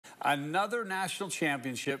Another national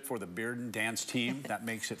championship for the Bearden Dance team. That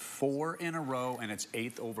makes it 4 in a row, and it's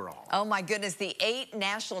 8th overall. Oh, my goodness. The 8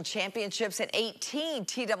 national championships and 18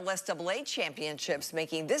 TSSAA championships,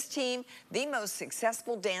 making this team the most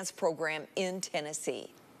successful dance program in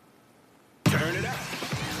Tennessee. Turn it up.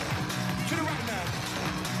 To the right now.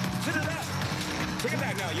 To the left. Take it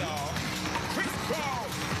back now, y'all.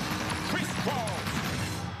 Crisscross. Crisscross.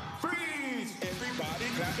 Freeze. Everybody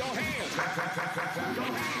clap your hands. Clap, clap, clap, clap, clap your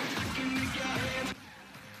hands.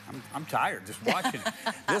 I'm tired just watching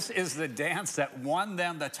it. This is the dance that won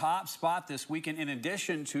them the top spot this weekend. In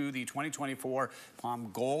addition to the 2024 Palm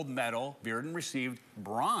Gold medal, Bearden received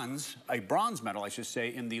a bronze medal, I should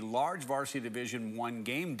say, in the large varsity Division I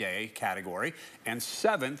game day category, and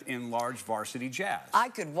 7th in large varsity jazz. I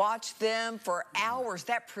could watch them for hours.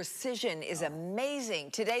 That precision is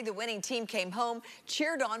amazing. Today, the winning team came home,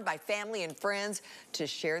 cheered on by family and friends to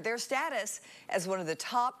share their status as one of the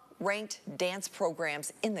top ranked dance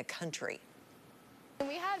programs in the country.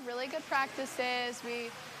 We had really good practices.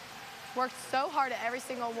 We worked so hard at every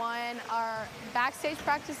single one. Our backstage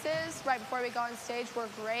practices right before we got on stage were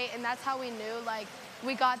great, and that's how we knew, like,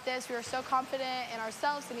 we got this. We were so confident in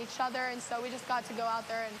ourselves and each other, and so we just got to go out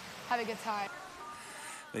there and have a good time.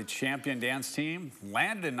 The champion dance team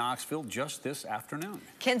landed in Knoxville just this afternoon.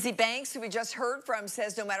 Kenzie Banks, who we just heard from,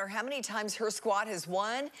 says no matter how many times her squad has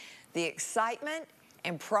won, the excitement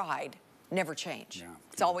and pride never change. Yeah.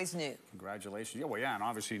 It's always new. Congratulations. Yeah, well, yeah, and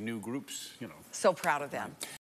obviously new groups, you know. So proud of them.